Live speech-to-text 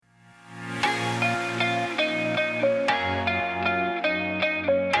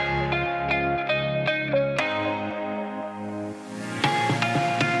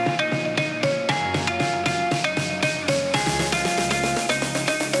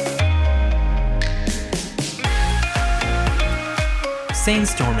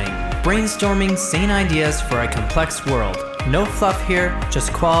Sanestorming, brainstorming sane ideas for a complex world. No fluff here,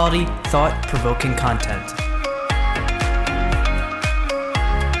 just quality, thought-provoking content.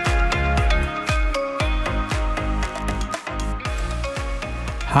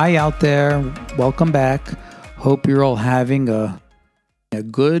 Hi out there, welcome back. Hope you're all having a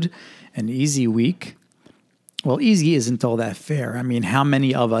good and easy week. Well, easy isn't all that fair. I mean, how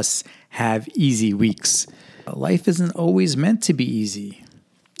many of us have easy weeks? Life isn't always meant to be easy.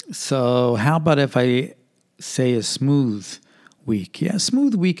 So how about if I say a smooth week? Yeah,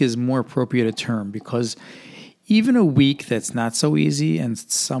 smooth week is more appropriate a term because even a week that's not so easy and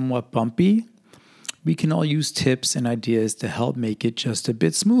somewhat bumpy, we can all use tips and ideas to help make it just a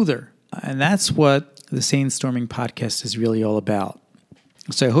bit smoother. And that's what the Sanestorming podcast is really all about.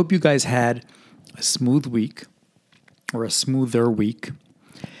 So I hope you guys had a smooth week or a smoother week.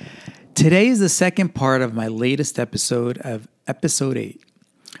 Today is the second part of my latest episode of episode 8.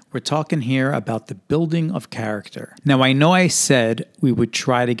 We're talking here about the building of character. Now, I know I said we would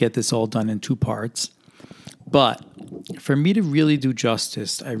try to get this all done in 2 parts, but for me to really do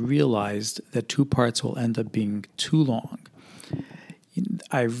justice, I realized that 2 parts will end up being too long.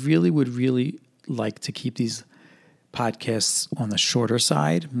 I would like to keep these podcasts on the shorter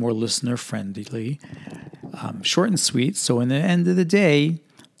side, more listener-friendly, short and sweet. So in the end of the day,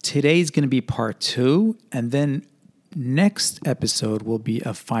 today's going to be part 2, and then next episode will be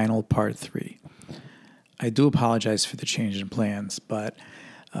a final part 3. I do apologize for the change in plans, but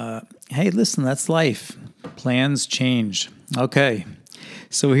hey, listen, that's life. Plans change. Okay,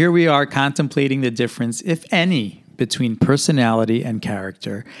 so here we are contemplating the difference, if any, between personality and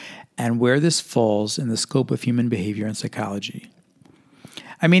character, and where this falls in the scope of human behavior and psychology.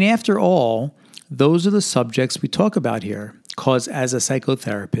 I mean, after all, those are the subjects we talk about here, because as a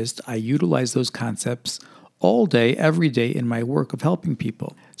psychotherapist, I utilize those concepts all day, every day in my work of helping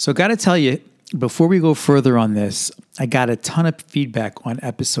people. So got to tell you, before we go further on this, I got a ton of feedback on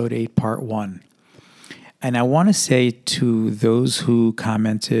episode 8, part 1. And I want to say to those who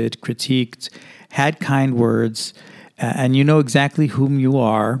commented, critiqued, had kind words, and you know exactly whom you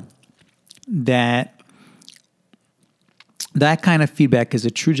are, that kind of feedback is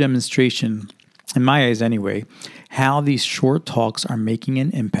a true demonstration, in my eyes anyway, how these short talks are making an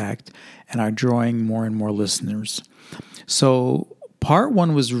impact and are drawing more and more listeners. So part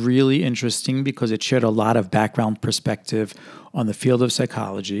 1 was really interesting because it shared a lot of background perspective on the field of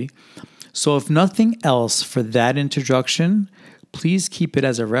psychology. So if nothing else for that introduction, please keep it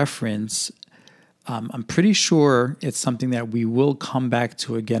as a reference. I'm pretty sure it's something that we will come back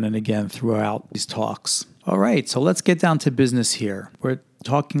to again and again throughout these talks. All right, so let's get down to business here. We're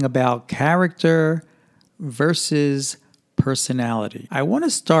talking about character versus personality. I want to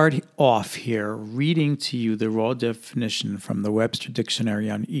start off here reading to you the raw definition from the Webster Dictionary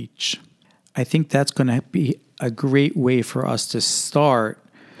on each. I think that's going to be a great way for us to start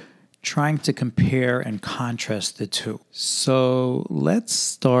trying to compare and contrast the two. So let's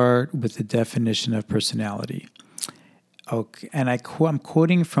start with the definition of personality. Okay, and I'm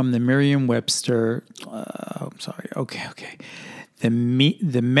quoting from the Merriam-Webster. The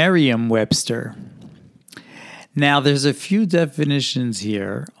Merriam-Webster. Now, there's a few definitions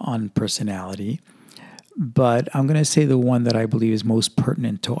here on personality, but I'm going to say the one that I believe is most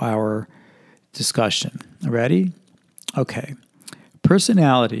pertinent to our discussion. Ready? Okay.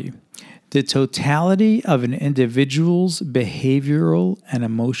 Personality. The totality of an individual's behavioral and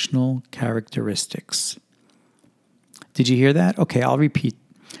emotional characteristics. Did you hear that? Okay, I'll repeat.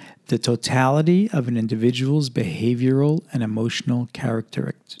 The totality of an individual's behavioral and emotional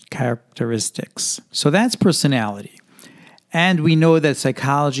characteristics. So that's personality. And we know that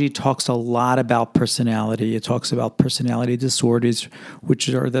psychology talks a lot about personality. It talks about personality disorders, which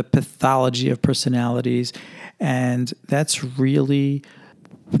are the pathology of personalities. And that's really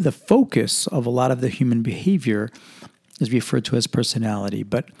the focus of a lot of the human behavior is referred to as personality.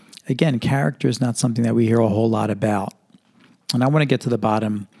 But again, character is not something that we hear a whole lot about. And I want to get to the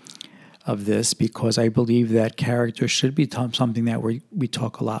bottom of this because I believe that character should be something that we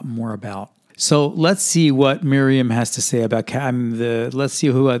talk a lot more about. So let's see what Merriam has to say about let's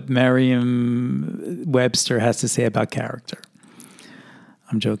see what Merriam-Webster has to say about character.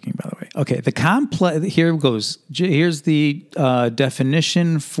 I'm joking, by the way. Okay, here goes. Here's the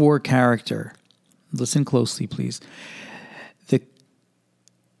definition for character. Listen closely, please. The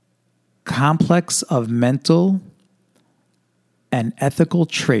complex of mental and ethical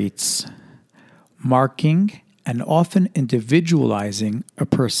traits marking and often individualizing a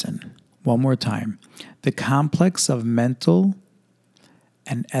person. One more time. The complex of mental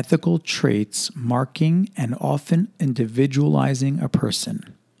and ethical traits marking and often individualizing a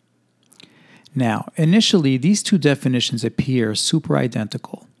person. Now, initially, these two definitions appear super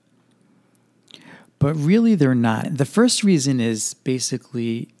identical, but really they're not. The first reason is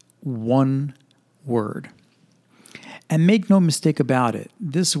basically one word. And make no mistake about it,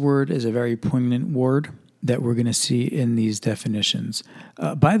 this word is a very poignant word that we're going to see in these definitions.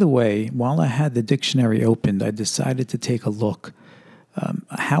 By the way, while I had the dictionary opened, I decided to take a look.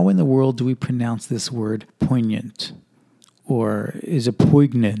 How in the world do we pronounce this word poignant? Or is it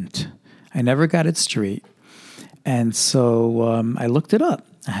poignant? I never got it straight. And so I looked it up.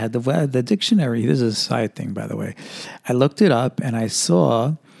 I had the dictionary. This is a side thing, by the way. I looked it up and I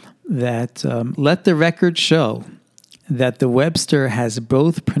saw that let the record show that the Webster has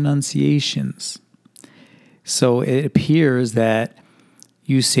both pronunciations. So it appears that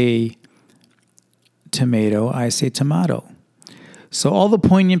you say tomato, I say tomato. So all the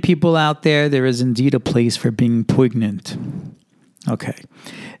poignant people out there is indeed a place for being poignant. Okay.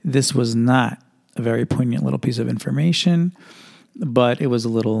 This was not a very poignant little piece of information, but it was a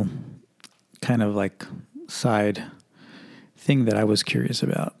little kind of like side thing that I was curious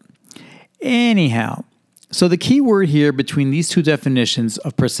about. Anyhow, so the key word here between these two definitions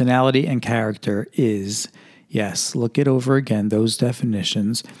of personality and character is, yes, look it over again, those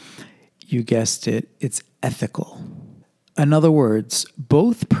definitions. You guessed it, it's ethical. In other words,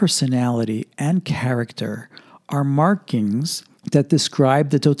 both personality and character are markings that describe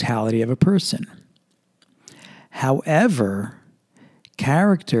the totality of a person. However,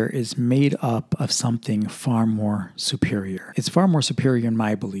 character is made up of something far more superior. It's far more superior in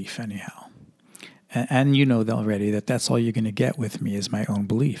my belief, anyhow. And you know already that that's all you're going to get with me is my own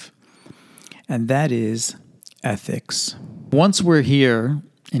belief. And that is ethics. Once we're here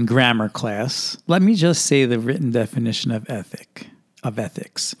in grammar class, let me just say the written definition of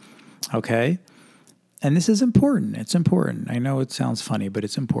ethics. Okay? And this is important. It's important. I know it sounds funny, but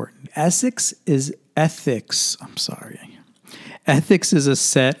it's important. Ethics is a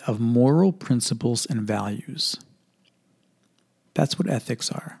set of moral principles and values. That's what ethics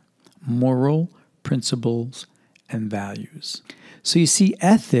are. Moral principles and values. So you see,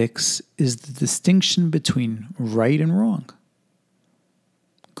 ethics is the distinction between right and wrong,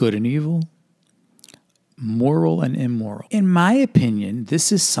 good and evil, moral and immoral. In my opinion,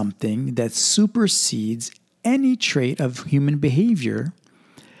 this is something that supersedes any trait of human behavior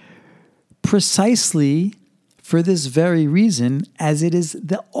precisely for this very reason, as it is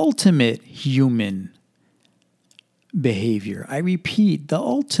the ultimate human behavior. I repeat, the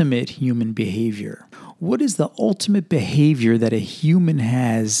ultimate human behavior. What is the ultimate behavior that a human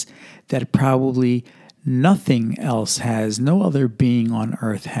has that probably nothing else has, no other being on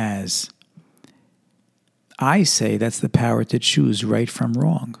earth has? I say that's the power to choose right from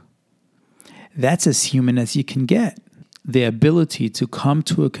wrong. That's as human as you can get. The ability to come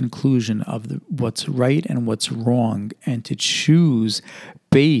to a conclusion of what's right and what's wrong and to choose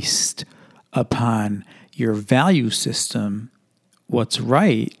based upon your value system what's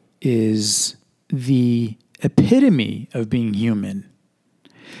right is the epitome of being human.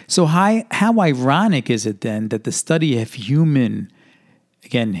 So how ironic is it then that the study of human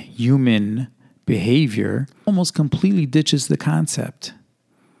behavior almost completely ditches the concept?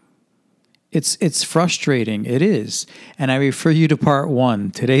 It's frustrating. It is. And I refer you to part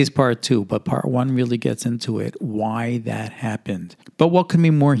 1. Today's part 2, but part 1 really gets into it, why that happened. But what can be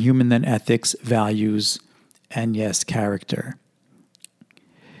more human than ethics, values, and yes, character?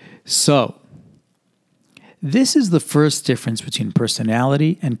 So, this is the first difference between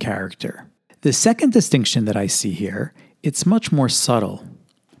personality and character. The second distinction that I see here, it's much more subtle.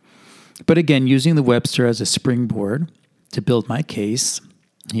 But again, using the Webster as a springboard to build my case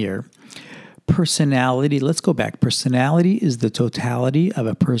here, personality, let's go back. Personality is the totality of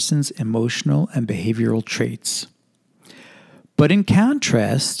a person's emotional and behavioral traits. But in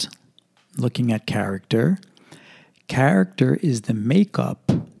contrast, looking at character is the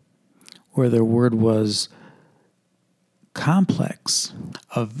makeup, or the word was complex,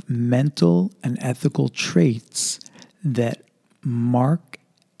 of mental and ethical traits that mark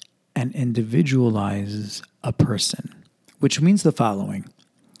and individualizes a person, which means the following.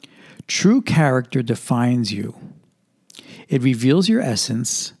 True character defines you. It reveals your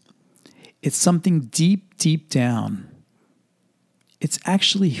essence. It's something deep, deep down. It's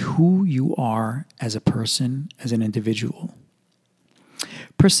actually who you are as a person, as an individual.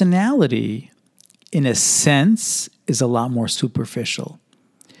 Personality, in a sense, is a lot more superficial.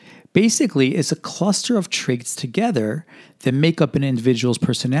 Basically, it's a cluster of traits together that make up an individual's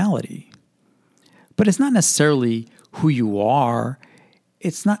personality. But it's not necessarily who you are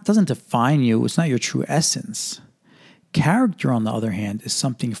doesn't define you. It's not your true essence. Character, on the other hand, is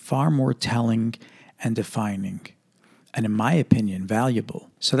something far more telling and defining, and in my opinion, valuable.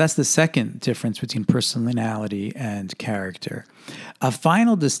 So that's the second difference between personality and character. A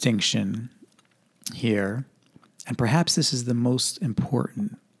final distinction here, and perhaps this is the most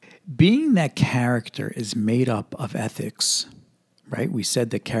important, being that character is made up of ethics, right? We said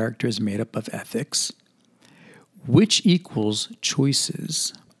that character is made up of ethics, which equals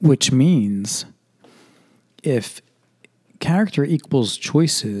choices, which means if character equals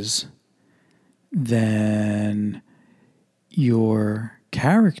choices, then your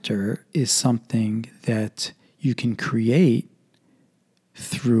character is something that you can create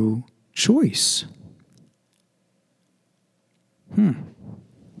through choice.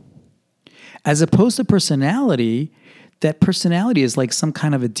 As opposed to personality, that personality is like some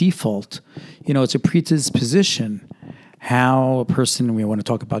kind of a default. It's a predisposition. How a person, we want to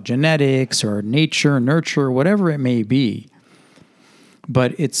talk about genetics or nature, nurture, whatever it may be.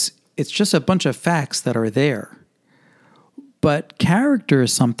 But it's just a bunch of facts that are there. But character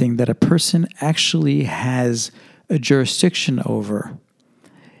is something that a person actually has a jurisdiction over.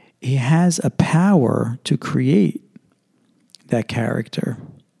 He has a power to create that character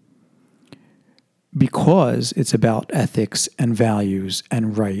because it's about ethics and values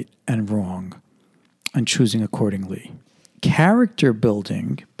and right and wrong and choosing accordingly. Character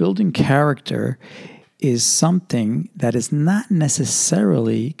building character is something that is not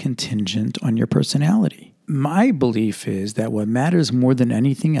necessarily contingent on your personality. My belief is that what matters more than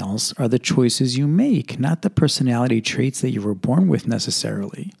anything else are the choices you make, not the personality traits that you were born with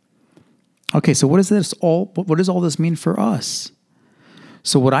necessarily. Okay, so what does all this mean for us?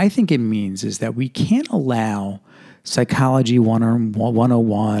 So what I think it means is that we can't allow Psychology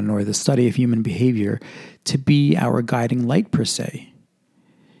 101 or the study of human behavior to be our guiding light per se.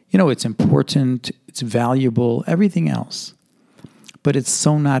 It's important, it's valuable, everything else. But it's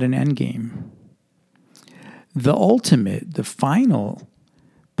so not an end game. The ultimate, the final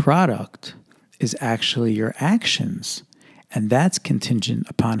product is actually your actions. And that's contingent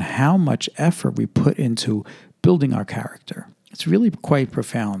upon how much effort we put into building our character. It's really quite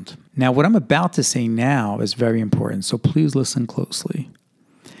profound. Now, what I'm about to say now is very important, so please listen closely.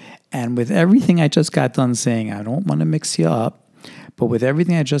 And with everything I just got done saying, I don't want to mix you up, but with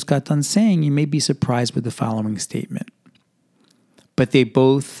everything I just got done saying, you may be surprised with the following statement. But they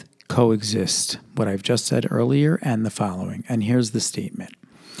both coexist, what I've just said earlier and the following. And here's the statement.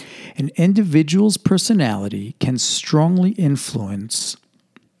 An individual's personality can strongly influence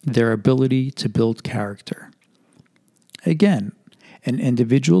their ability to build character. Again, an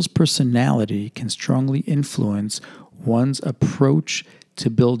individual's personality can strongly influence one's approach to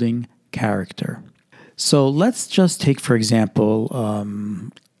building character. So let's just take, for example,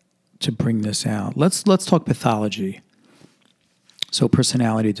 to bring this out, let's talk pathology. So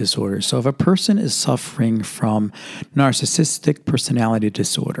personality disorders. So if a person is suffering from narcissistic personality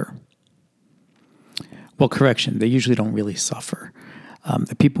disorder, well, correction, they usually don't really suffer.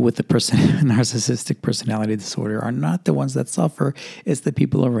 The people with the narcissistic personality disorder are not the ones that suffer. It's the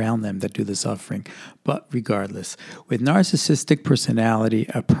people around them that do the suffering. But regardless, with narcissistic personality,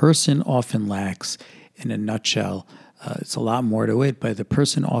 a person often lacks, in a nutshell, it's a lot more to it, but the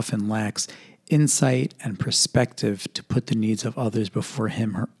person often lacks insight and perspective to put the needs of others before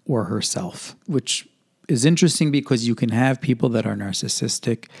him or herself, which is interesting because you can have people that are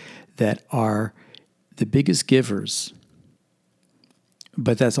narcissistic that are the biggest givers.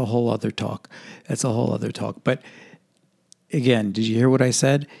 But that's a whole other talk. But again, did you hear what I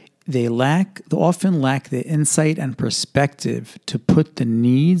said? They often lack the insight and perspective to put the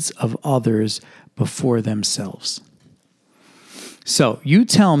needs of others before themselves. So you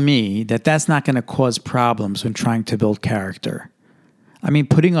tell me that that's not going to cause problems when trying to build character. I mean,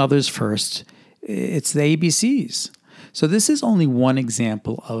 putting others first, it's the ABCs. So this is only one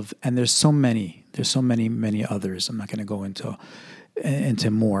example of, and there's so many others. I'm not going to go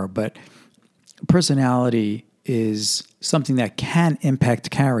into more, but personality is something that can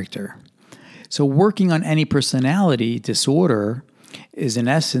impact character. So working on any personality disorder is in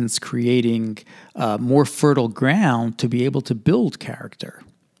essence creating more fertile ground to be able to build character.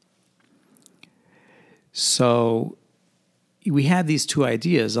 So we have these two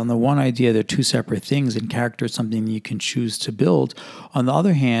ideas. On the one idea, they're two separate things, and character is something you can choose to build. On the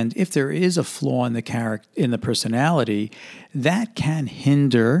other hand, if there is a flaw in the personality, that can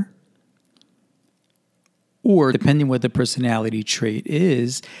hinder, or depending what the personality trait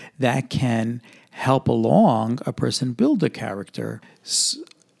is, that can help along a person build a character.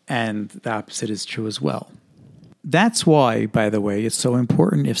 And the opposite is true as well. that's why, by the way, it's so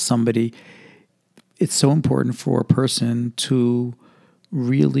important for a person to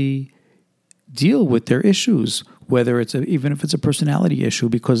really deal with their issues, whether even if it's a personality issue,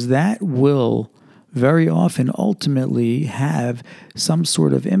 because that will very often ultimately have some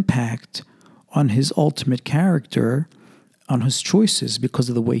sort of impact on his ultimate character, on his choices, because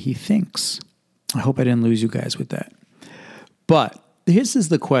of the way he thinks. I hope I didn't lose you guys with that. But this is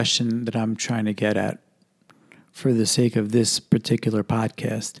the question that I'm trying to get at for the sake of this particular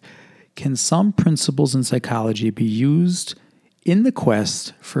podcast. Can some principles in psychology be used in the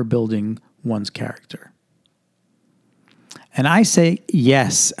quest for building one's character? And I say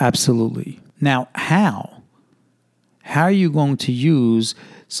yes, absolutely. Now, how? How are you going to use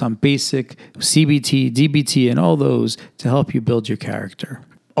some basic CBT, DBT, and all those to help you build your character?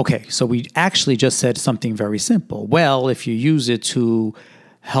 Okay, so we actually just said something very simple. Well, if you use it to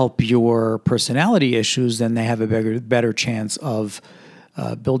help your personality issues, then they have a better chance of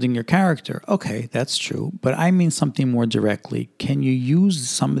building your character. Okay, that's true. But I mean something more directly. Can you use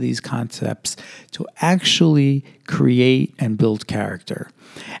some of these concepts to actually create and build character?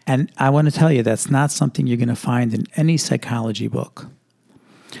 And I want to tell you, that's not something you're going to find in any psychology book.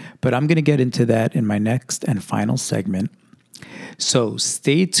 But I'm going to get into that in my next and final segment. So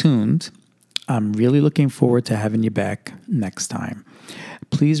stay tuned. I'm really looking forward to having you back next time.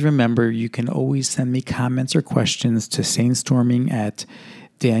 Please remember, you can always send me comments or questions to Sainstorming at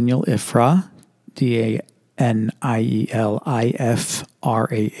Daniel Ifrah,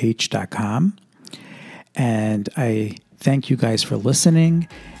 DanielIfrah.com. And I thank you guys for listening,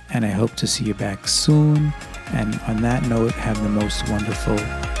 and I hope to see you back soon. And on that note, have the most wonderful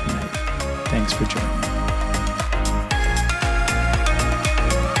night. Thanks for joining.